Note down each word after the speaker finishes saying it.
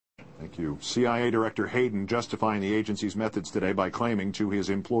Thank you. CIA Director Hayden justifying the agency's methods today by claiming to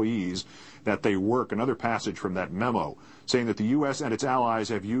his employees that they work. Another passage from that memo saying that the U.S. and its allies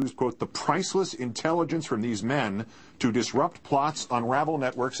have used, quote, the priceless intelligence from these men to disrupt plots, unravel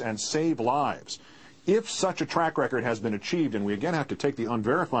networks, and save lives. If such a track record has been achieved, and we again have to take the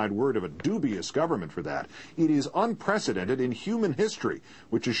unverified word of a dubious government for that, it is unprecedented in human history,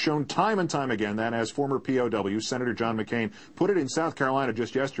 which has shown time and time again that, as former POW Senator John McCain put it in South Carolina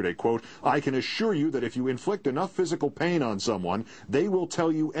just yesterday, quote, I can assure you that if you inflict enough physical pain on someone, they will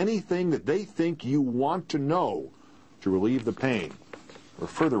tell you anything that they think you want to know to relieve the pain. For a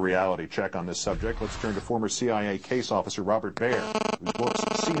further reality check on this subject, let's turn to former CIA case officer Robert Baer, whose books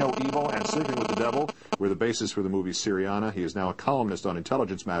See No Evil and Sleeping with the Devil were the basis for the movie Syriana. He is now a columnist on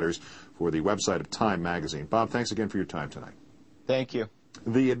intelligence matters for the website of Time magazine. Bob, thanks again for your time tonight. Thank you.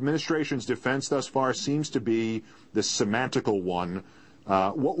 The administration's defense thus far seems to be the semantical one.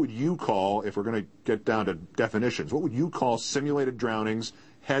 What would you call, if we're going to get down to definitions, what would you call simulated drownings,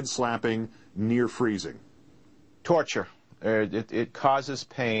 head slapping, near freezing? Torture. It causes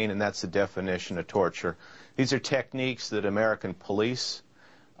pain, and that's the definition of torture. These are techniques that American police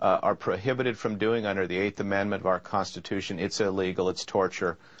are prohibited from doing under the 8th Amendment of our Constitution. It's illegal. It's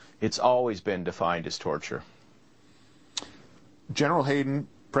torture. It's always been defined as torture. General Hayden,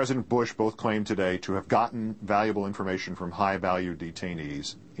 President Bush both claimed today to have gotten valuable information from high-value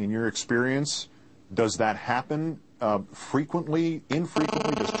detainees. In your experience, does that happen frequently,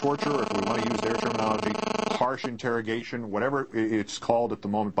 infrequently? Does torture, or if we want to use their terminology, harsh interrogation, whatever it's called at the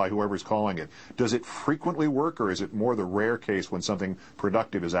moment by whoever's calling it, does it frequently work, or is it more the rare case when something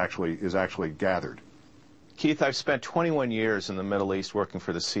productive is actually gathered? Keith, I've spent 21 years in the Middle East working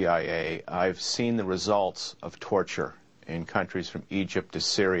for the CIA. I've seen the results of torture in countries from Egypt to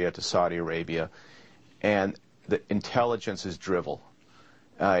Syria to Saudi Arabia, and the intelligence is drivel.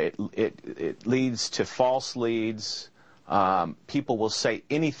 It leads to false leads. People will say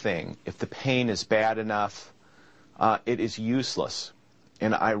anything if the pain is bad enough. It is useless,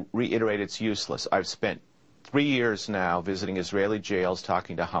 and I reiterate, it's useless. I've spent 3 years now visiting Israeli jails,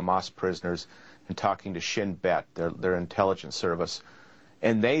 talking to Hamas prisoners, and talking to Shin Bet, their intelligence service,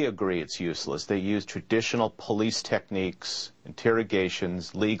 and they agree it's useless. They use traditional police techniques,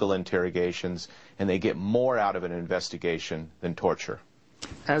 interrogations, legal interrogations, and they get more out of an investigation than torture.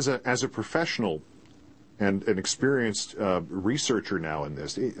 As a professional and an experienced researcher now in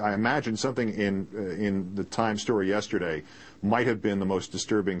this, I imagine something in the Time story yesterday might have been the most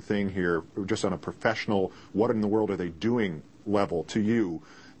disturbing thing here, just on a professional, what in the world are they doing level to you.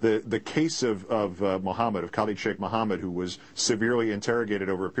 The case of Mohammed, of Khalid Sheikh Mohammed, who was severely interrogated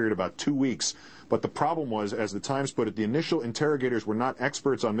over a period of about 2 weeks. But the problem was, as the Times put it, the initial interrogators were not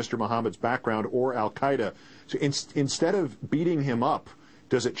experts on Mr. Mohammed's background or Al-Qaeda. So instead of beating him up,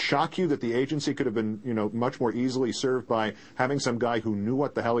 does it shock you that the agency could have been, much more easily served by having some guy who knew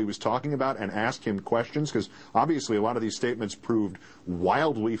what the hell he was talking about and asked him questions? Because obviously a lot of these statements proved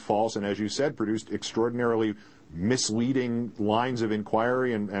wildly false and, as you said, produced extraordinarily misleading lines of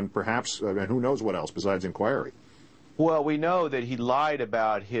inquiry and perhaps, and who knows what else besides inquiry. Well, we know that he lied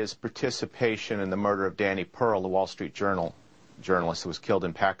about his participation in the murder of Danny Pearl, the Wall Street Journal journalist who was killed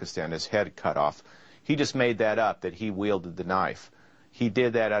in Pakistan, his head cut off. He just made that up, that he wielded the knife. He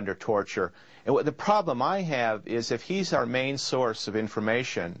did that under torture. And the problem I have is if he's our main source of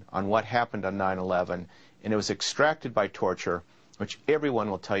information on what happened on 9/11 and it was extracted by torture, which everyone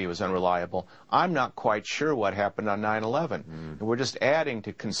will tell you is unreliable, I'm not quite sure what happened on 9/11. And we're just adding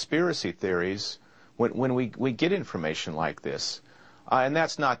to conspiracy theories when we get information like this. And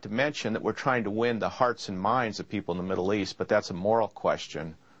that's not to mention that we're trying to win the hearts and minds of people in the Middle East, but that's a moral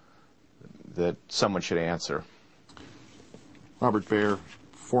question that someone should answer. Robert Baer,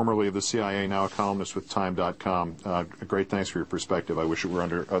 formerly of the CIA, now a columnist with Time.com. Great thanks for your perspective. I wish it were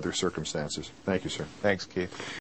under other circumstances. Thank you, sir. Thanks, Keith.